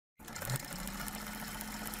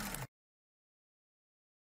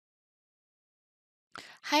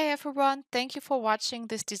Hi everyone, thank you for watching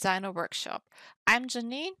this designer workshop. I'm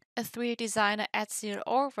Janine, a 3D designer at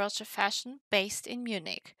CLO Virtual Fashion based in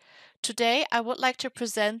Munich. Today I would like to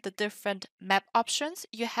present the different map options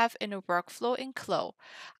you have in a workflow in CLO.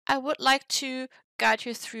 I would like to guide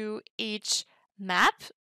you through each map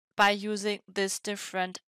by using these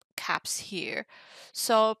different caps here.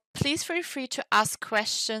 So please feel free to ask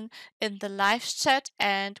questions in the live chat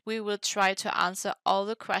and we will try to answer all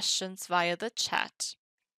the questions via the chat.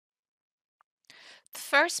 The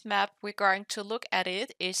first map we're going to look at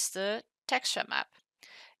it is the texture map.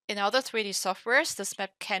 In other 3D softwares, this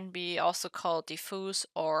map can be also called diffuse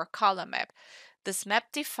or color map. This map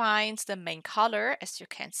defines the main color, as you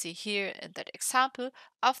can see here in that example,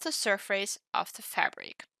 of the surface of the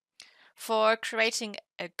fabric. For creating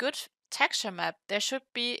a good texture map, there should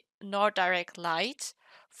be no direct light.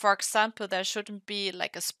 For example, there shouldn't be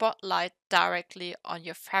like a spotlight directly on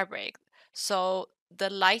your fabric. So the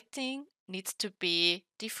lighting needs to be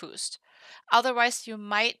diffused. Otherwise, you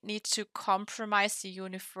might need to compromise the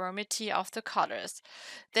uniformity of the colors.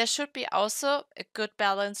 There should be also a good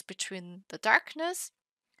balance between the darkness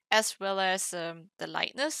as well as the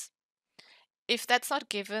lightness. If that's not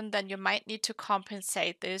given, then you might need to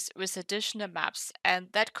compensate this with additional maps, and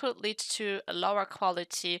that could lead to a lower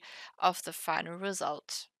quality of the final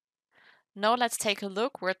result. Now let's take a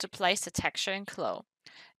look where to place the texture in CLO.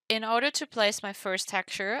 In order to place my first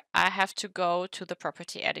texture, I have to go to the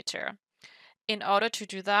property editor. In order to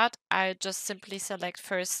do that, I just simply select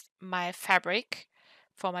first my fabric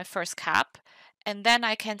for my first cap, and then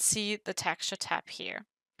I can see the texture tab here.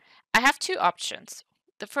 I have two options.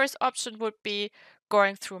 The first option would be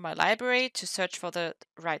going through my library to search for the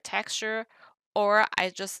right texture, or I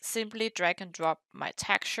just simply drag and drop my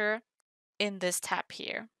texture in this tab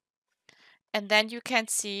here. And then you can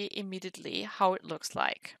see immediately how it looks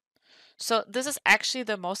like. So this is actually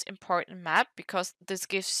the most important map because this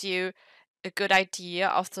gives you a good idea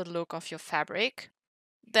of the look of your fabric.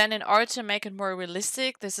 Then in order to make it more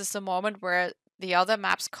realistic, this is the moment where the other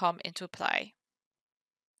maps come into play.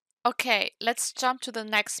 Okay, let's jump to the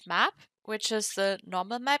next map, which is the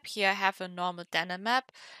normal map. Here I have a normal denim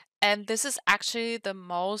map, and this is actually the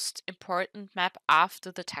most important map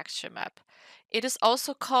after the texture map. It is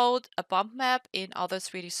also called a bump map in other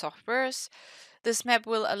 3D softwares. This map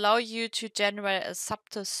will allow you to generate a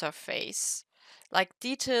subtle surface, like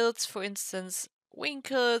details, for instance,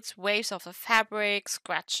 wrinkles, waves of the fabric,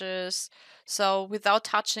 scratches, so without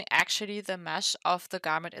touching actually the mesh of the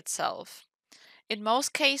garment itself. In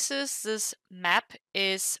most cases, this map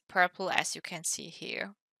is purple as you can see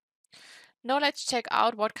here. Now let's check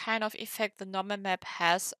out what kind of effect the normal map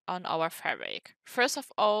has on our fabric. First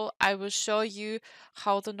of all, I will show you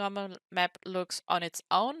how the normal map looks on its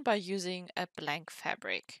own by using a blank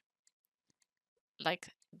fabric. Like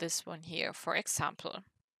this one here, for example.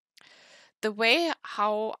 The way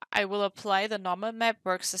how I will apply the normal map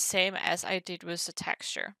works the same as I did with the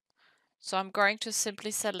texture. So I'm going to simply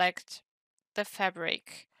select the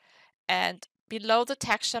fabric, and below the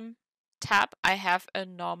texture tab, I have a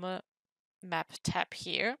normal map tab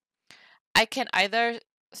here. I can either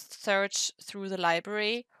search through the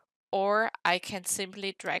library or I can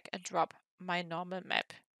simply drag and drop my normal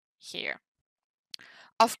map here.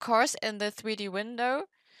 Of course, in the 3D window,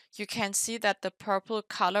 you can see that the purple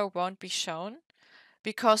color won't be shown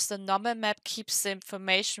because the normal map keeps the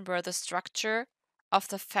information where the structure of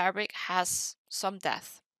the fabric has some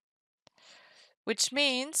depth, which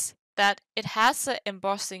means that it has an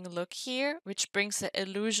embossing look here, which brings the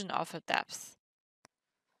illusion of a depth.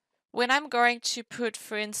 When I'm going to put,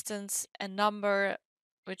 for instance, a number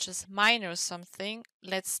which is minus something,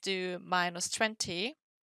 let's do minus 20,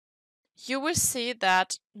 you will see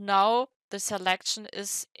that now the selection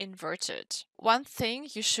is inverted. One thing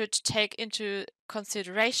you should take into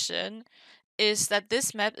consideration is that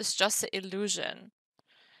this map is just an illusion.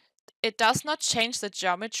 It does not change the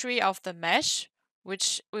geometry of the mesh,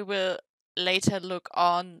 which we will later look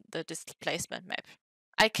on the displacement map.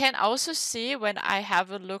 I can also see when I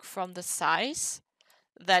have a look from the size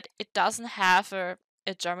that it doesn't have a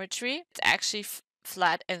geometry. It's actually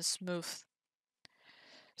flat and smooth.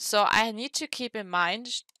 So I need to keep in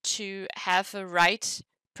mind to have a right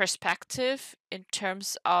perspective in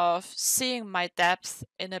terms of seeing my depth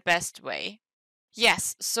in a best way.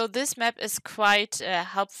 Yes, so this map is quite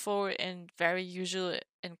helpful and very usual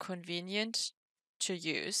and convenient to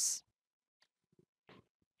use.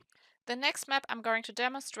 The next map I'm going to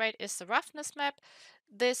demonstrate is the roughness map.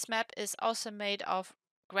 This map is also made of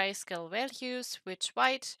grayscale values with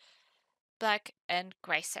white, black and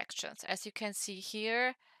gray sections, as you can see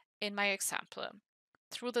here in my example.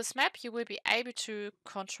 Through this map, you will be able to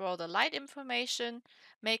control the light information,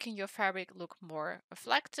 making your fabric look more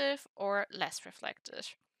reflective or less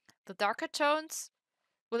reflective. The darker tones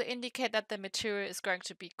will indicate that the material is going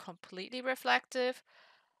to be completely reflective,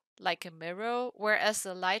 like a mirror, whereas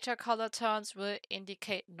the lighter color tones will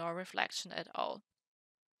indicate no reflection at all.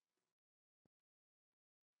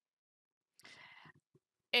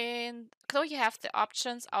 In Glow, you have the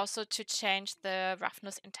options also to change the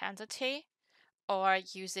roughness intensity or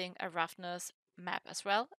using a roughness map as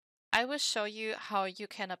well. I will show you how you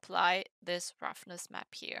can apply this roughness map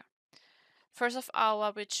here. First of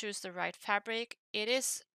all, we choose the right fabric. It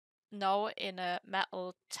is now in a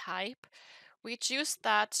metal type. We choose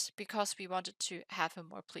that because we wanted to have a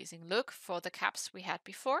more pleasing look for the caps we had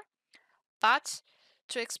before. But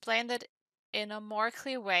to explain that in a more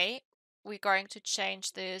clear way, we're going to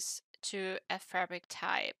change this to a fabric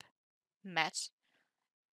type matte.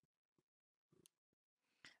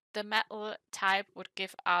 The metal type would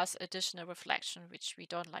give us additional reflection, which we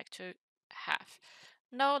don't like to have.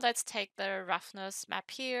 Now let's take the roughness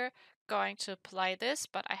map here. Going to apply this,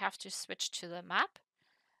 but I have to switch to the map.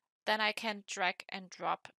 Then I can drag and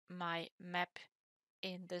drop my map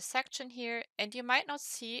in this section here, and you might not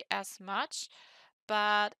see as much,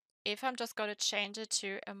 but if I'm just going to change it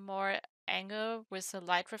to a more angle with a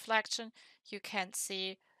light reflection, you can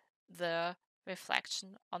see the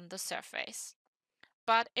reflection on the surface.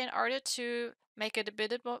 But in order to make it a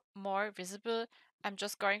bit more visible, I'm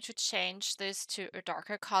just going to change this to a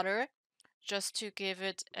darker color just to give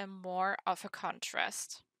it a more of a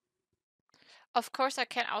contrast. Of course, I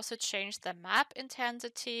can also change the map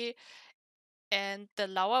intensity, and the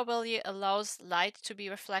lower value allows light to be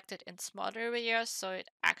reflected in smaller areas, so it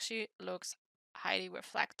actually looks highly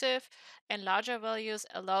reflective, and larger values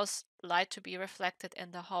allows light to be reflected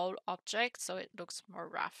in the whole object, so it looks more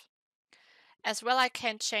rough. As well, I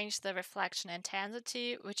can change the reflection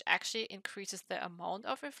intensity, which actually increases the amount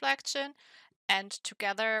of reflection, and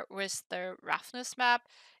together with the roughness map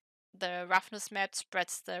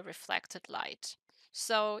spreads the reflected light.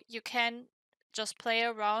 So you can just play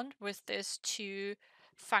around with these two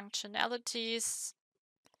functionalities.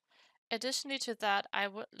 Additionally to that, I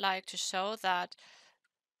would like to show that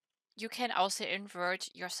you can also invert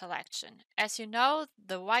your selection. As you know,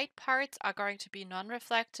 the white parts are going to be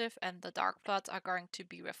non-reflective and the dark plots are going to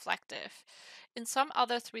be reflective. In some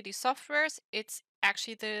other 3D softwares, it's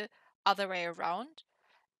actually the other way around.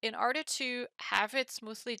 In order to have it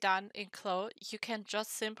smoothly done in Glow, you can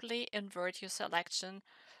just simply invert your selection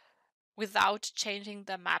without changing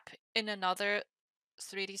the map in another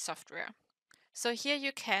 3D software. So here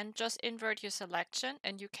you can just invert your selection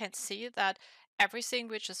and you can see that everything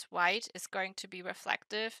which is white is going to be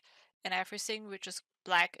reflective and everything which is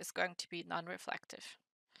black is going to be non-reflective.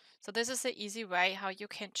 So this is the easy way how you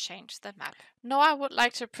can change the map. Now I would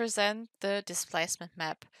like to present the displacement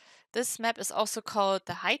map. This map is also called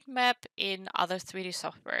the height map in other 3D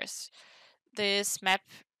softwares. This map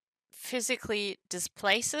physically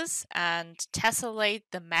displaces and tessellate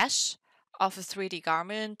the mesh of a 3D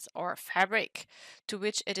garment or fabric to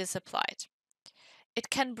which it is applied. It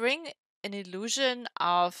can bring an illusion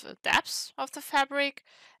of depth of the fabric,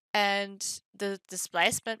 and the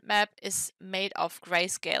displacement map is made of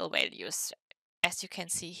grayscale values, as you can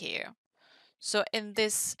see here. So in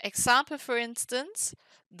this example, for instance,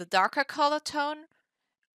 the darker color tone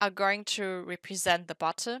are going to represent the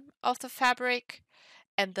bottom of the fabric,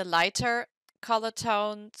 and the lighter color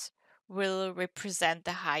tones will represent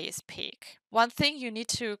the highest peak. One thing you need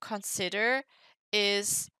to consider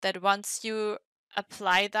is that once you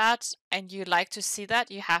apply that and you like to see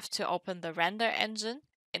that, you have to open the render engine,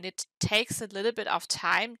 and it takes a little bit of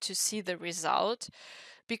time to see the result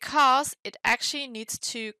because it actually needs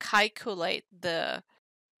to calculate the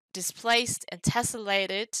displaced and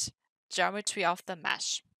tessellated geometry of the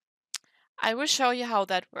mesh. I will show you how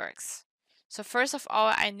that works. So first of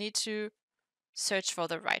all, I need to search for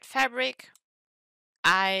the right fabric.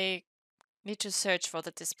 I need to search for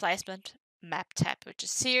the displacement map tab, which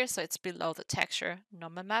is here, so it's below the texture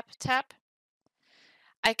normal map tab.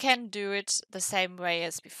 I can do it the same way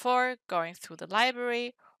as before, going through the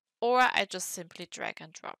library, or I just simply drag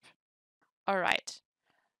and drop. Alright,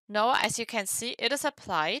 now as you can see, it is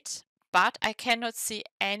applied, but I cannot see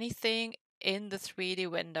anything in the 3D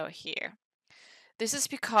window here. This is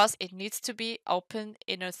because it needs to be opened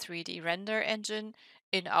in a 3D render engine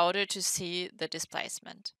in order to see the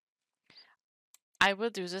displacement. I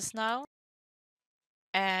will do this now,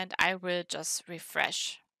 and I will just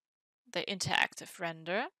refresh the interactive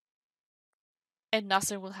render, and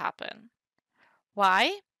nothing will happen.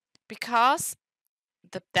 Why? Because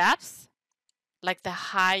the depth like the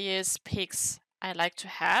highest peaks I like to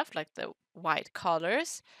have, like the white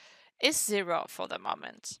colors, is 0 for the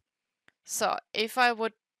moment. So if I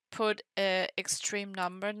would put an extreme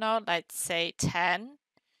number now, let's say 10,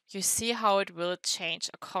 you see how it will change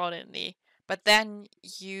accordingly. But then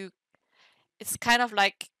it's kind of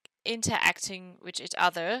like interacting with each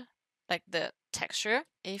other, like the texture.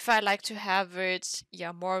 If I like to have it,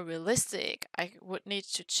 more realistic, I would need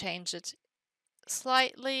to change it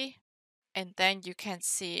slightly, and then you can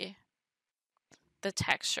see the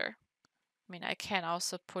texture. I mean, I can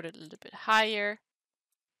also put it a little bit higher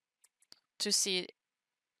to see it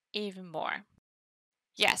even more.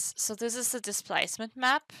 Yes, so this is the displacement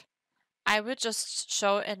map. I will just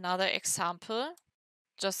show another example.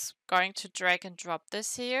 Just going to drag and drop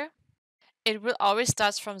this here. It will always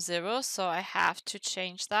start from 0, so I have to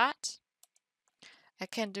change that. I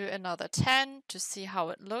can do another 10 to see how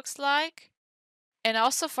it looks like. And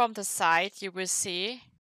also from the side, you will see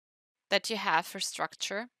that you have a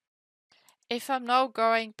structure. If I'm now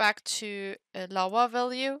going back to a lower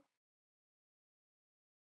value,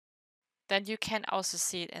 then you can also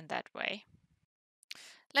see it in that way.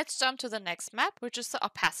 Let's jump to the next map, which is the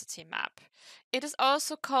opacity map. It is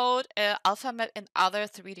also called alpha map in other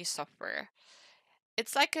 3D software.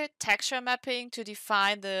 It's like a texture mapping to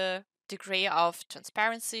define the degree of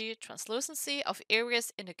transparency, translucency of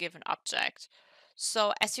areas in a given object.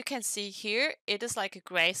 So as you can see here, it is like a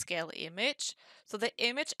grayscale image. So the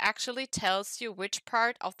image actually tells you which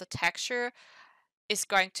part of the texture is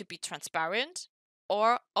going to be transparent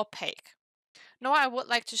or opaque. Now I would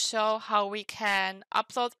like to show how we can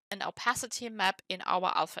upload an opacity map in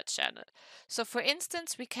our alpha channel. So for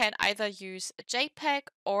instance, we can either use a JPEG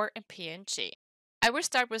or a PNG. I will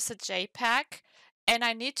start with a JPEG, and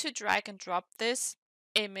I need to drag and drop this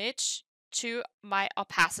image to my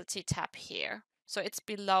opacity tab here. So it's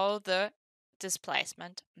below the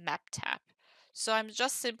displacement map tab. So I'm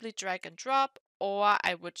just simply drag and drop, or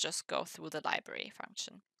I would just go through the library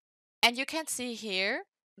function. And you can see here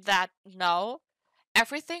that now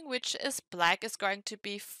everything which is black is going to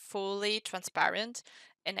be fully transparent,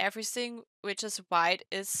 and everything which is white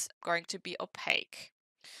is going to be opaque.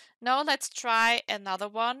 Now let's try another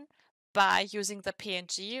one by using the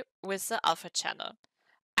PNG with the alpha channel.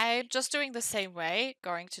 I'm just doing the same way,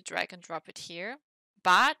 going to drag and drop it here.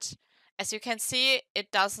 But as you can see,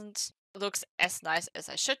 it doesn't look as nice as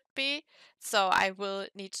I should be. So I will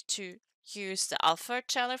need to use the alpha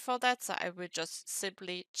channel for that. So I will just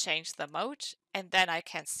simply change the mode, and then I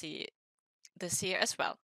can see this here as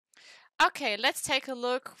well. Okay, let's take a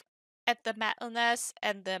look at the METALNESS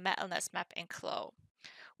and the METALNESS map in Clo.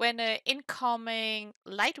 When an incoming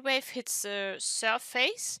light wave hits the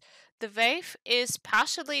surface, the wave is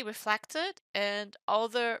partially reflected and all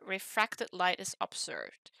the refracted light is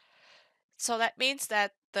observed. So that means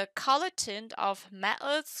that the color tint of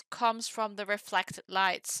metals comes from the reflected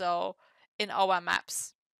light, so in our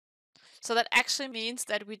maps. So that actually means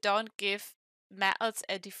that we don't give metals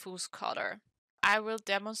a diffuse color. I will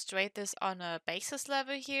demonstrate this on a basis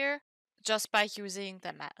level here, just by using the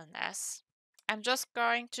METALNESS. I'm just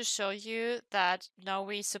going to show you that now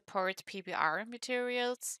we support PBR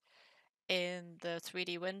materials in the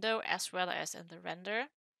 3D window as well as in the render.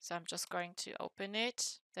 So I'm just going to open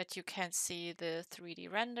it that you can see the 3D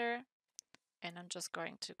render, and I'm just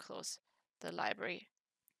going to close the library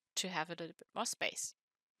to have a little bit more space.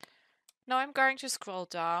 Now I'm going to scroll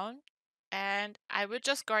down, and I will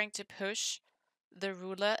just going to push the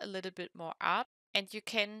ruler a little bit more up, and you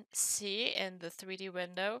can see in the 3D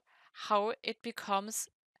window how it becomes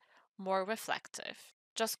more reflective.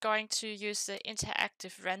 Just going to use the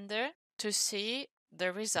interactive render to see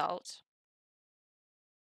the result.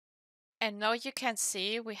 And now you can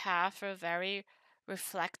see we have a very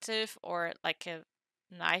reflective or like a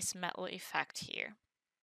nice metal effect here.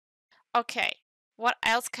 Okay, what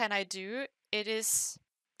else can I do? It is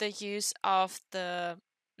the use of the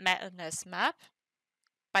METALNESS map.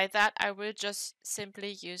 By that, I will just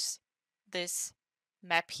simply use this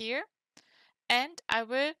map here, and I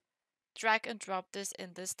will drag and drop this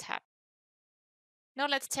in this tab. Now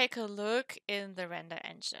let's take a look in the render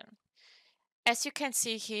engine. As you can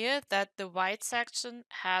see here that the white section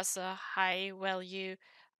has a high value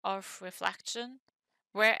of reflection,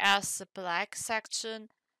 whereas the black section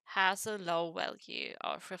has a low value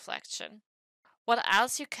of reflection. What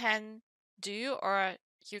else you can do or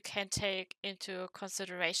you can take into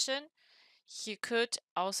consideration, you could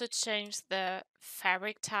also change the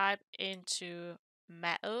fabric type into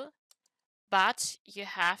metal, but you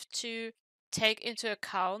have to take into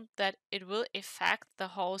account that it will affect the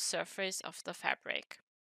whole surface of the fabric.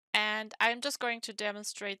 And And I'm just going to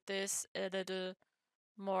demonstrate this a little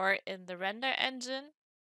more in the render engine.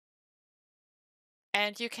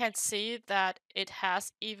 And you can see that it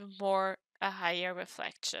has even more a higher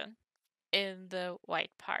reflection in the white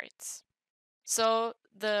parts. So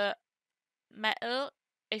the metal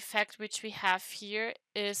effect which we have here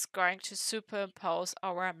is going to superimpose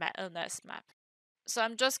our metalness map. So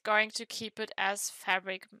I'm just going to keep it as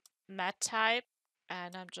fabric matte type,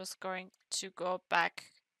 and I'm just going to go back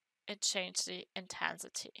and change the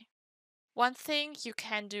intensity. One thing you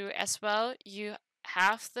can do as well, you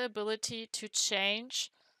have the ability to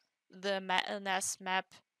change the metalness map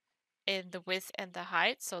in the width and the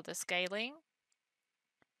height, so the scaling.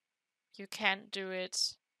 You can do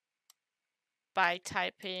it by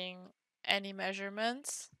typing any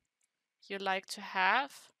measurements you like to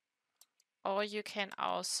have, or you can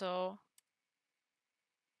also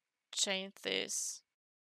change this.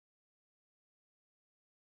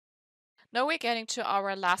 Now we're getting to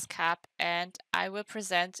our last cap, and I will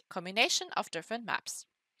present a combination of different maps.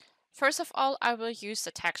 First of all, I will use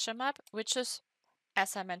the texture map, which is,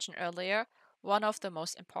 as I mentioned earlier, one of the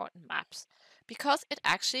most important maps, because it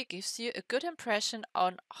actually gives you a good impression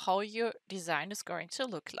on how your design is going to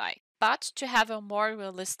look like. But to have a more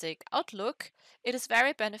realistic outlook, it is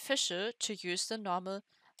very beneficial to use the normal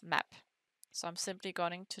map. So I'm simply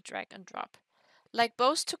going to drag and drop. Like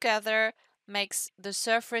both together makes the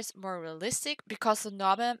surface more realistic, because the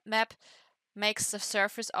normal map makes the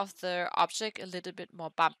surface of the object a little bit more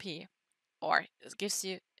bumpy, or it gives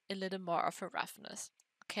you a little more of a roughness.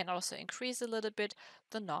 Can also increase a little bit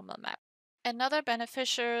the normal map. Another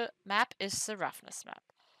beneficial map is the roughness map.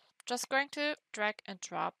 Just going to drag and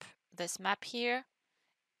drop this map here.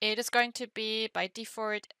 It is going to be by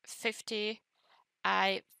default 50.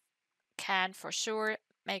 I can for sure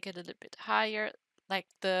make it a little bit higher, like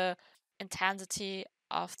the intensity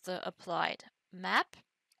of the applied map.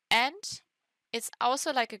 And it's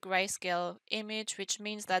also like a grayscale image, which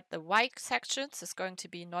means that the white sections is going to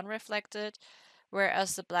be non-reflected,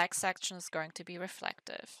 whereas the black section is going to be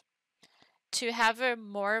reflective. To have a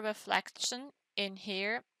more reflection in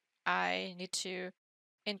here, I need to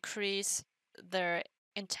increase the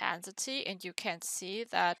intensity, and you can see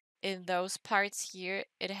that in those parts here,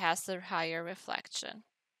 it has a higher reflection,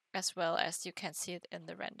 as well as you can see it in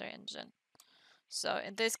the render engine. So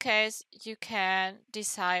in this case, you can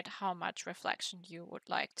decide how much reflection you would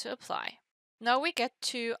like to apply. Now we get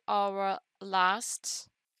to our last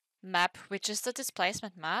map, which is the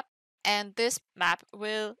displacement map. And this map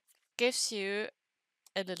will gives you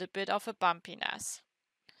a little bit of a bumpiness.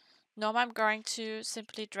 Now I'm going to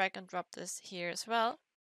simply drag and drop this here as well.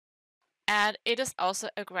 And it is also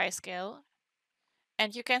a grayscale.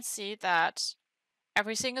 And you can see that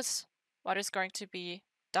everything is what is going to be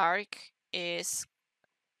dark is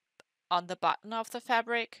on the bottom of the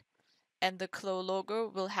fabric, and the claw logo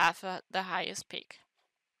will have the highest peak.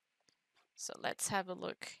 So let's have a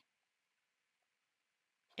look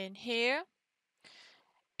in here.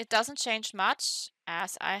 It doesn't change much,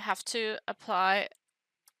 as I have to apply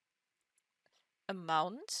a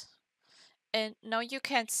mount. And now you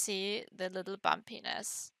can see the little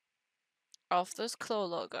bumpiness of this claw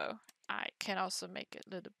logo. I can also make it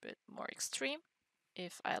a little bit more extreme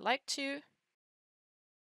if I like to,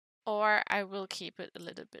 or I will keep it a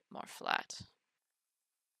little bit more flat.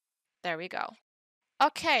 There we go.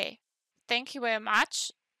 Okay, thank you very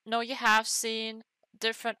much. Now you have seen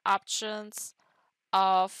different options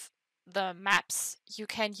of the maps you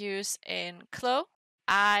can use in Clo.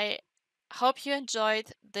 I hope you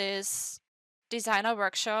enjoyed this designer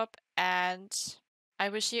workshop, and I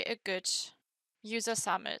wish you a good user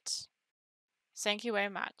summit. Thank you very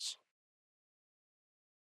much.